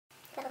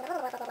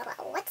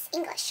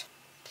English.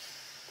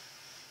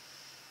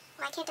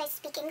 Why can't I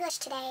speak English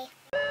today?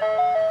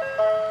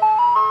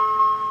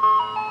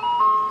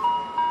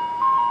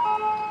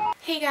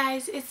 Hey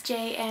guys, it's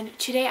Jay, and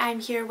today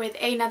I'm here with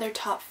another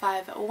Top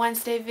 5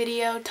 Wednesday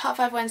video. Top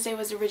 5 Wednesday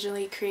was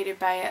originally created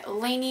by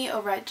Lainey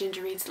over at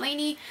Ginger Reads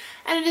Lainey,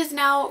 and it is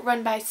now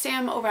run by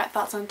Sam over at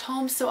Thoughts on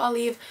Tomes, so I'll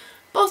leave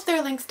both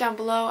their links down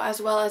below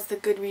as well as the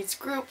Goodreads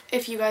group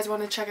if you guys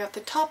want to check out the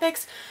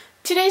topics.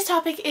 Today's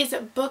topic is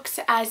books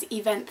as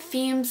event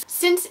themes.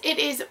 Since it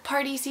is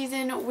party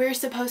season, we're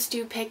supposed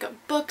to pick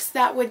books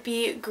that would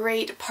be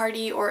great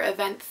party or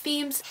event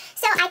themes.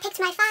 So I picked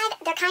my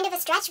 5. They're kind of a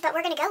stretch, but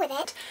we're gonna go with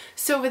it.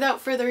 So without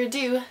further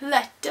ado,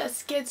 let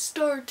us get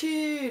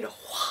started.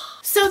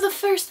 So the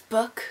first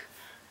book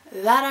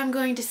that I'm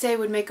going to say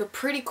would make a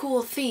pretty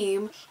cool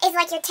theme is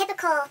like your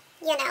typical,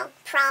 you know,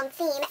 prom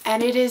theme.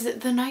 And it is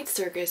The Night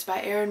Circus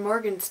by Erin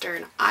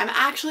Morgenstern. I'm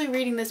actually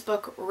reading this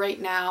book right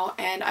now,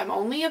 and I'm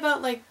only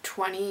about like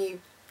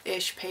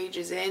 20-ish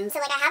pages in. So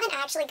like I haven't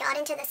actually got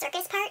into the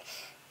circus part.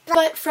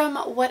 But from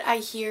what I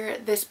hear,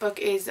 this book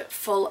is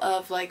full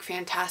of like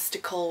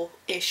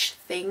fantastical-ish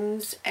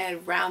things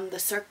around the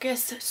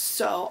circus,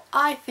 so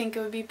I think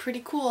it would be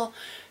pretty cool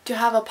to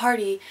have a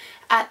party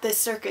at this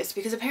circus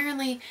because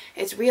apparently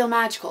it's real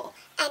magical.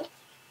 And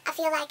I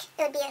feel like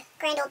it would be a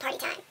grand old party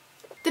time.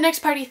 The next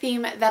party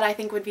theme that I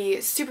think would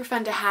be super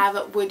fun to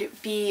have would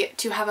be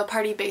to have a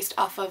party based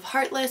off of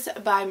Heartless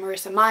by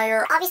Marissa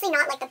Meyer. Obviously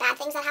not like the bad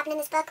things that happen in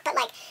this book, but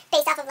like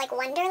based off of like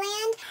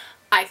Wonderland.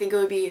 I think it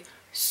would be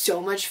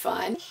so much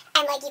fun.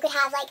 And like you could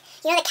have like,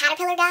 you know the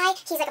caterpillar guy?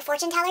 He's like a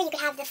fortune teller. You could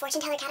have the fortune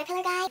teller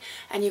caterpillar guy.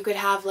 And you could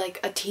have like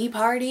a tea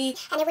party.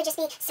 And it would just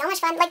be so much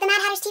fun. Like the Mad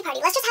Hatter's Tea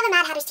Party. Let's just have a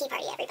Mad Hatter's Tea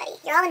Party, everybody.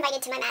 You're all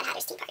invited to my Mad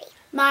Hatter's Tea Party.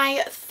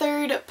 My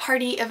third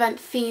party event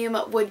theme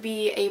would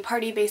be a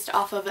party based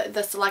off of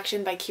The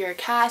Selection by Kira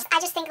Cass. I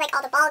just think like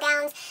all the ball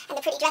gowns and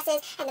the pretty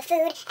dresses and the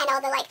food and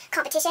all the like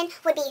competition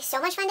would be so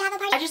much fun to have a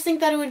party. I just think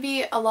that it would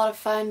be a lot of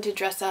fun to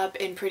dress up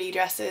in pretty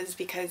dresses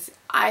because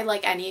I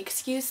like any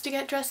excuse to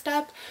get dressed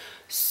up.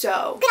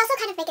 So you could also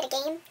kind of make it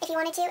a game if you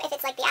wanted to, if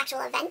it's like the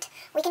actual event.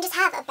 We can just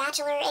have a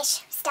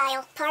bachelor-ish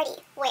style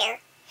party where,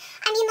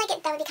 I mean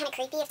like that would be kind of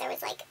creepy if there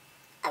was like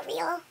a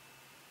real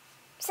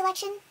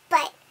selection,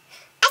 but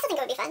I still think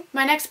it would be fun.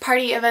 My next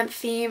party event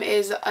theme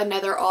is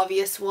another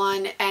obvious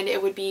one, and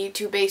it would be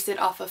to base it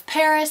off of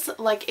Paris,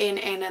 like in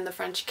Anna and the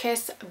French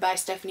Kiss by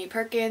Stephanie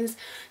Perkins.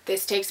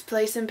 This takes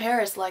place in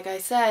Paris, like I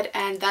said,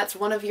 and that's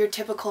one of your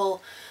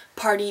typical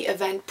party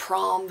event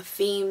prom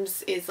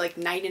themes is like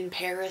night in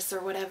Paris or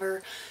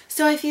whatever.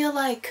 So I feel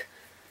like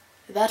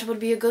that would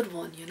be a good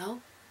one, you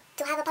know?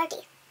 To have a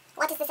party.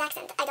 What is this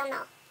accent? I don't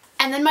know.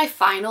 And then my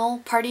final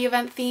party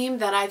event theme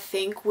that I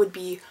think would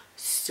be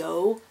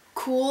so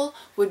cool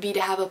would be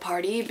to have a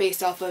party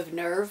based off of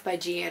Nerve by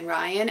G.N.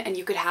 Ryan, and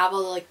you could have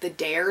all like the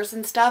dares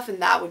and stuff,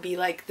 and that would be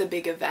like the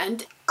big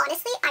event.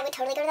 Honestly, I would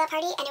totally go to that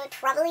party, and it would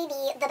probably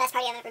be the best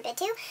party I've ever been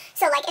to.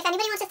 So like if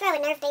anybody wants to throw a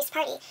Nerve-based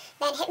party,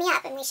 then hit me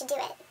up and we should do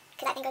it.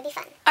 I think it would be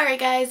fun. Alright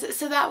guys,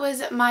 so that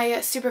was my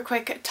super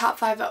quick Top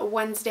 5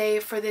 Wednesday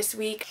for this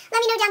week.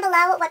 Let me know down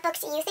below what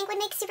books you think would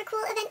make super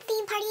cool event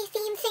theme, party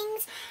theme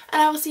things.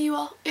 And I will see you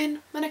all in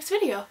my next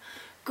video.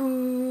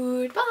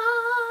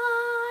 Goodbye!